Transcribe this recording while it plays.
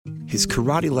his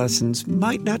karate lessons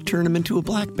might not turn him into a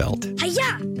black belt.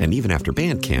 Hi-ya! And even after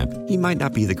band camp, he might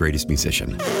not be the greatest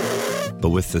musician.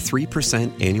 But with the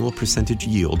 3% annual percentage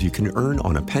yield you can earn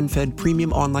on a PenFed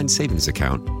premium online savings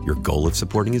account, your goal of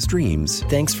supporting his dreams...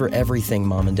 Thanks for everything,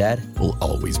 Mom and Dad. ...will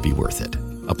always be worth it.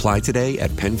 Apply today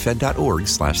at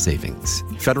PenFed.org/savings.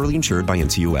 Federally insured by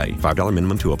NCUA. $5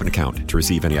 minimum to open account. To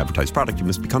receive any advertised product, you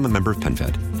must become a member of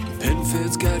PenFed.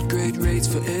 PenFed's got great rates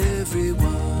for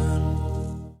everyone.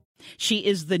 She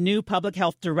is the new public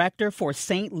health director for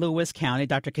St. Louis County,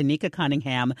 Dr. Kanika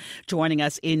Cunningham, joining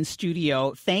us in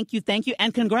studio. Thank you,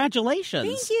 and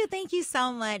congratulations. Thank you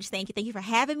so much. Thank you for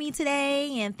having me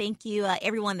today, and thank you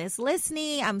everyone that's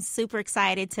listening. I'm super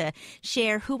excited to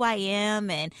share who I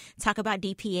am and talk about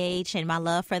DPH and my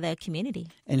love for the community.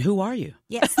 And who are you?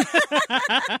 Yes.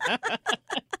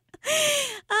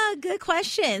 Good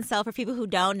question. So for people who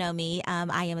don't know me,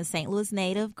 I am a St. Louis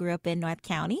native, grew up in North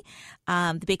County.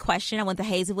 The big question, I went to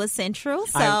Hazelwood Central.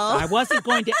 So I wasn't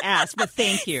going to ask, but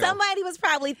thank you. Somebody was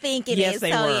probably thinking yes, it.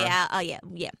 They so were.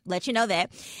 Yeah. Let you know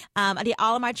that. I did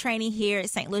all of my training here at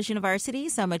St. Louis University.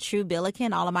 So I'm a true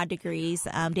Billiken, all of my degrees.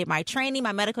 Did my training,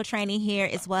 my medical training here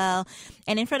as well.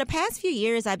 And then for the past few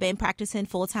years, I've been practicing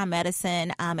full-time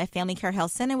medicine at Family Care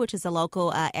Health Center, which is a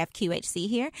local FQHC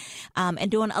here, and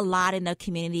doing a lot in the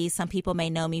community. Some people may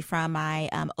know me from my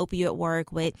opioid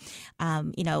work with,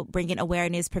 bringing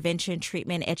awareness, prevention,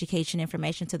 treatment, education,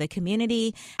 information to the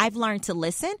community. I've learned to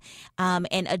listen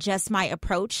and adjust my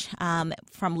approach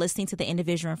from listening to the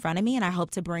individual in front of me. And I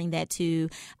hope to bring that to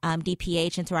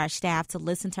DPH and to our staff to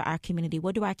listen to our community.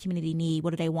 What do our community need?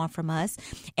 What do they want from us?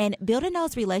 And building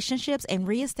those relationships and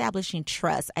reestablishing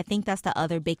trust. I think that's the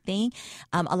other big thing.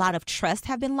 A lot of trust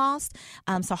have been lost.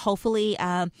 So hopefully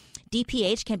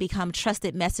DPH can become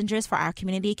trusted messengers for our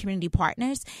community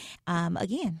partners.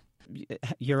 Again.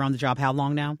 You're on the job how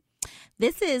long now?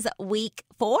 This is week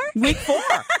 4. Week 4.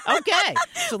 Okay.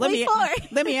 So let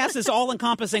me ask this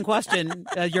all-encompassing question.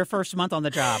 Your first month on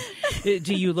the job.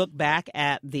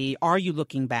 Are you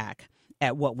looking back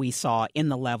at what we saw in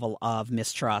the level of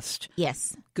mistrust?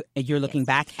 Yes. You're looking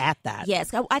back at that.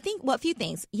 Yes. I think, a few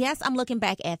things. Yes, I'm looking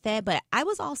back at that, but I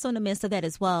was also in the midst of that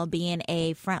as well, being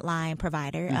a frontline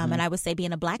provider, and I would say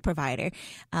being a Black provider.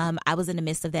 I was in the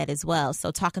midst of that as well.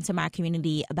 So talking to my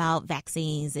community about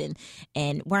vaccines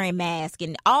and wearing masks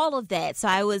and all of that. So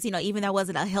I was, even though I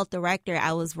wasn't a health director,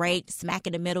 I was right smack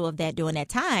in the middle of that during that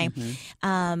time.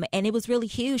 And it was really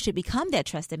huge to become that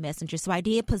trusted messenger. So I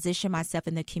did position myself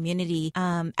in the community.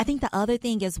 I think the other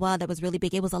thing as well that was really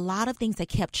big, it was a lot of things that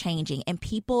kept changing, and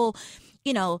people,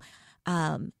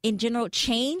 in general,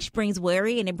 change brings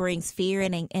worry and it brings fear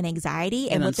and anxiety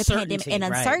and with the pandemic and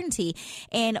uncertainty.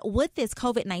 And with this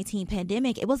COVID-19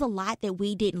 pandemic, it was a lot that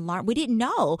we didn't learn. We didn't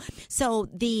know. So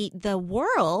the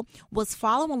world was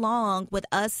following along with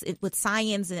us, with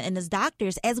science and as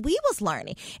doctors as we was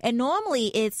learning. And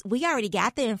normally we already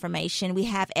got the information. We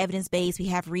have evidence-based. We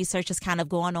have research that's kind of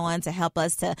going on to help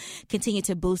us to continue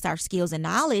to boost our skills and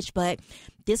knowledge. But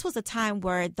this was a time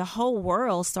where the whole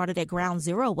world started at ground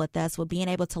zero with us, with being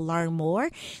able to learn more.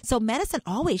 So medicine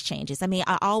always changes. I mean,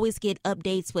 I always get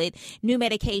updates with new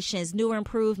medications, newer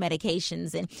improved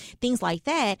medications and things like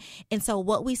that. And so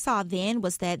what we saw then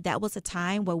was that was a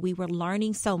time where we were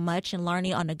learning so much and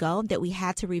learning on the go that we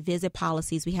had to revisit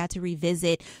policies. We had to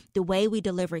revisit the way we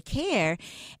deliver care.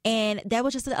 And that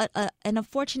was just an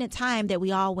unfortunate time that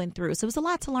we all went through. So it was a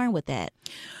lot to learn with that.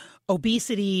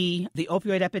 Obesity, the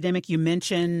opioid epidemic you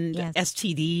mentioned, yes.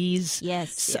 STDs,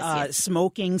 yes.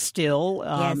 Smoking still,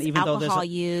 yes. Even alcohol though there's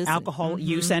use, alcohol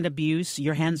use and abuse.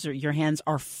 Your hands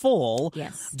are full.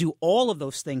 Yes. Do all of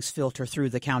those things filter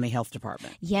through the county health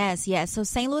department? Yes. So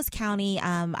St. Louis County,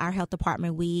 our health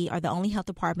department, we are the only health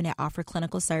department that offer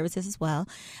clinical services as well.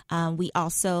 We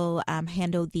also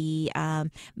handle the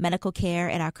medical care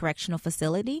at our correctional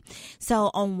facility.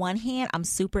 So on one hand, I'm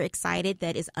super excited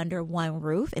that it's under one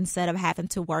roof instead of having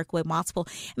to work with multiple.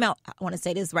 I want to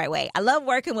say this the right way. I love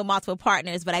working with multiple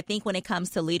partners, but I think when it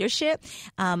comes to leadership,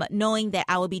 knowing that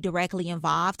I will be directly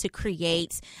involved to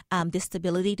create this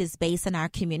stability, this base in our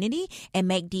community, and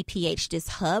make DPH this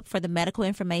hub for the medical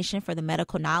information, for the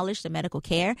medical knowledge, the medical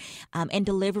care, and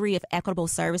delivery of equitable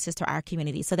services to our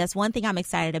community. So that's one thing I'm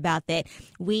excited about, that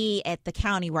we at the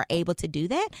county were able to do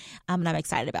that, and I'm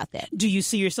excited about that. Do you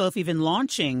see yourself even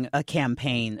launching a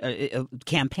campaigns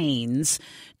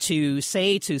to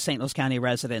say to St. Louis County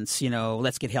residents,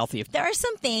 let's get healthy? There are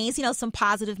some things, some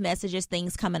positive messages,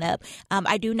 things coming up.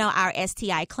 I do know our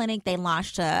STI clinic, they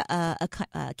launched a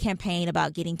campaign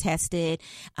about getting tested.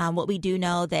 What we do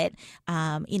know that,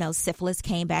 syphilis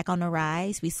came back on the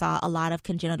rise. We saw a lot of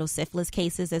congenital syphilis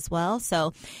cases as well.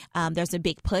 So there's a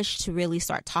big push to really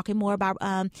start talking more about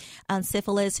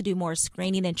syphilis, to do more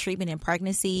screening and treatment in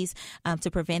pregnancies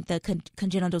to prevent the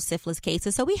congenital syphilis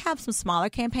cases. So we have some smaller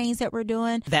campaigns that we're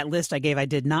doing. That list I gave, I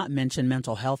did not mention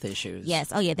mental health issues.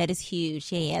 Yes. Oh, yeah, that is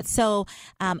huge. Yeah. So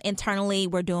internally,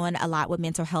 we're doing a lot with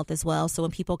mental health as well. So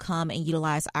when people come and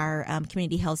utilize our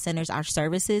community health centers, our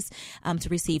services to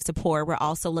receive support, we're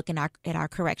also looking at our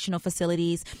correctional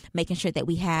facilities, making sure that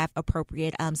we have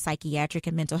appropriate psychiatric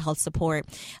and mental health support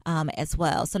as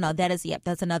well. So no,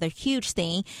 that's another huge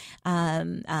thing.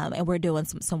 And we're doing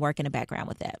some work in the background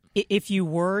with that. If you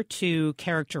were to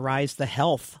characterize the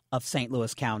health of St.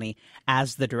 Louis County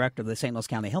as the director of the St. Louis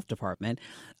County Health Department,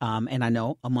 and I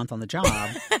know a month on the job,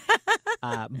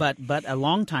 but a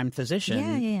longtime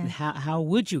physician, how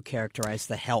would you characterize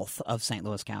the health of St.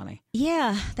 Louis County?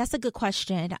 Yeah, that's a good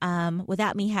question.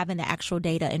 Without me having the actual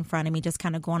data in front of me, just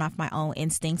kind of going off my own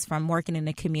instincts from working in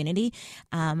the community,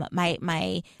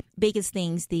 my biggest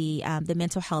things, the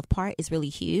mental health part is really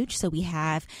huge. So we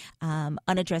have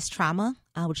unaddressed trauma,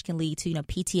 which can lead to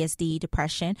PTSD,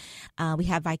 depression. We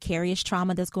have vicarious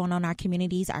trauma that's going on in our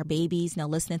communities, our babies,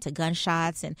 listening to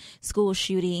gunshots and school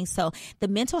shootings. So the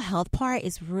mental health part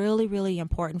is really, really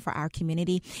important for our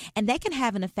community, and that can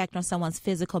have an effect on someone's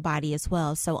physical body as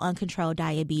well. So uncontrolled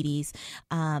diabetes,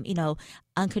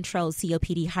 uncontrolled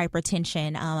COPD,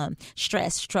 hypertension,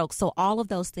 stress, stroke. So all of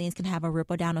those things can have a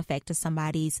ripple down effect to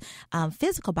somebody's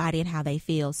physical body and how they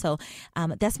feel. So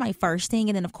that's my first thing.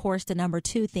 And then, of course, the number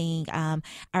two thing,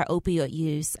 our opioid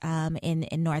use in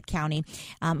North County.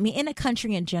 In the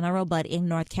country in general, but in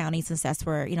North County, since that's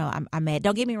where, I'm at.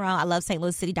 Don't get me wrong. I love St.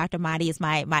 Louis City. Dr. Madi is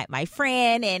my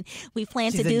friend, and we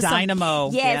plan She's to do a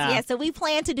dynamo. Yes. So we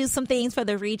plan to do some things for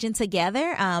the region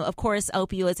together. Of course,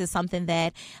 opioids is something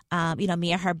that,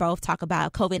 me and her both talk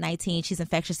about. COVID-19, she's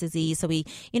infectious disease. So we,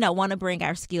 want to bring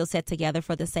our skill set together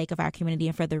for the sake of our community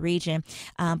and for the region.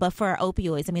 But for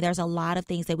opioids, there's a lot of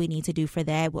things that we need to do for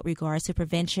that with regards to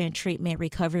prevention, treatment,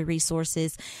 recovery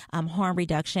resources, harm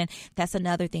reduction. That's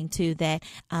another thing, too, that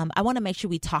I want to make sure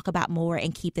we talk about more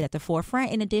and keep it at the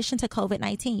forefront. In addition to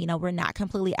COVID-19, we're not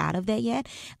completely out of that yet.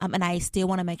 And I still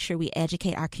want to make sure we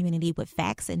educate our community with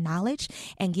facts and knowledge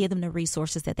and give them the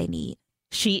resources that they need.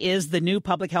 She is the new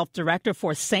public health director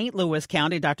for St. Louis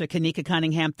County, Dr. Kanika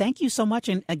Cunningham. Thank you so much.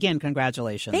 And again,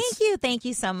 congratulations. Thank you. Thank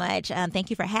you so much. Thank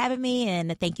you for having me.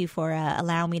 And thank you for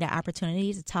allowing me the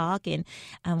opportunity to talk and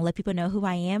let people know who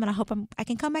I am. And I hope I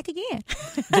can come back again.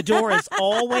 The door is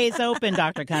always open,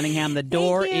 Dr. Cunningham. The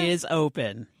door is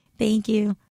open. Thank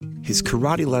you. His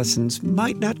karate lessons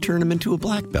might not turn him into a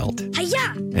black belt.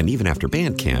 Hi-ya! And even after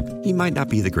band camp, he might not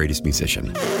be the greatest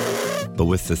musician. But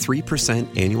with the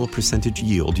 3% annual percentage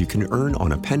yield you can earn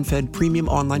on a PenFed premium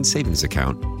online savings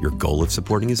account, your goal of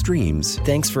supporting his dreams...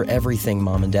 Thanks for everything,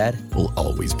 Mom and Dad. ...will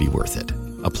always be worth it.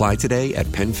 Apply today at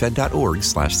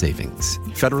PenFed.org/savings.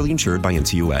 Federally insured by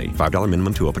NCUA. $5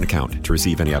 minimum to open account. To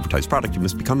receive any advertised product, you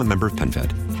must become a member of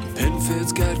PenFed.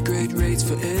 PenFed's got great rates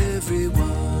for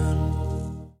everyone.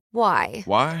 Why?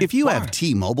 If you have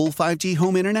T-Mobile 5G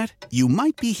home internet, you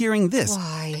might be hearing this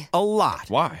Why? a lot.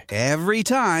 Why? Every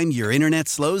time your internet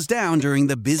slows down during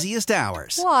the busiest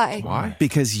hours. Why?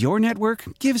 Because your network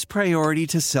gives priority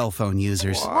to cell phone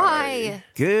users. Why?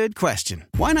 Good question.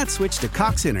 Why not switch to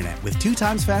Cox Internet with 2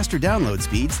 times faster download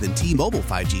speeds than T-Mobile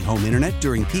 5G home internet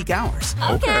during peak hours?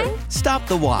 Okay. Stop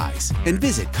the whys and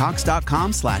visit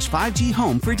cox.com/5G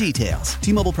home for details.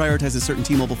 T-Mobile prioritizes certain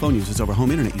T-Mobile phone users over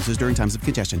home internet users during times of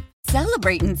congestion.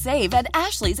 Celebrate and save at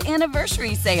Ashley's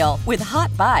Anniversary Sale. With Hot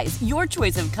Buys, your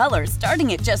choice of colors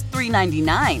starting at just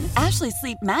 $3.99. Ashley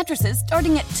Sleep mattresses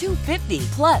starting at $2.50.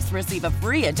 Plus, receive a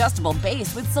free adjustable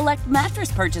base with select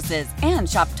mattress purchases. And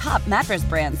shop top mattress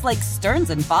brands like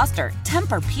Stearns & Foster,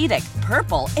 Tempur-Pedic,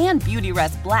 Purple, and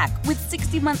Beautyrest Black with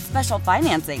 60-month special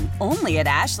financing. Only at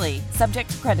Ashley.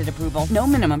 Subject to credit approval. No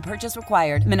minimum purchase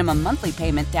required. Minimum monthly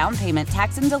payment, down payment,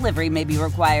 tax, and delivery may be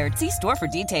required. See store for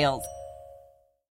details.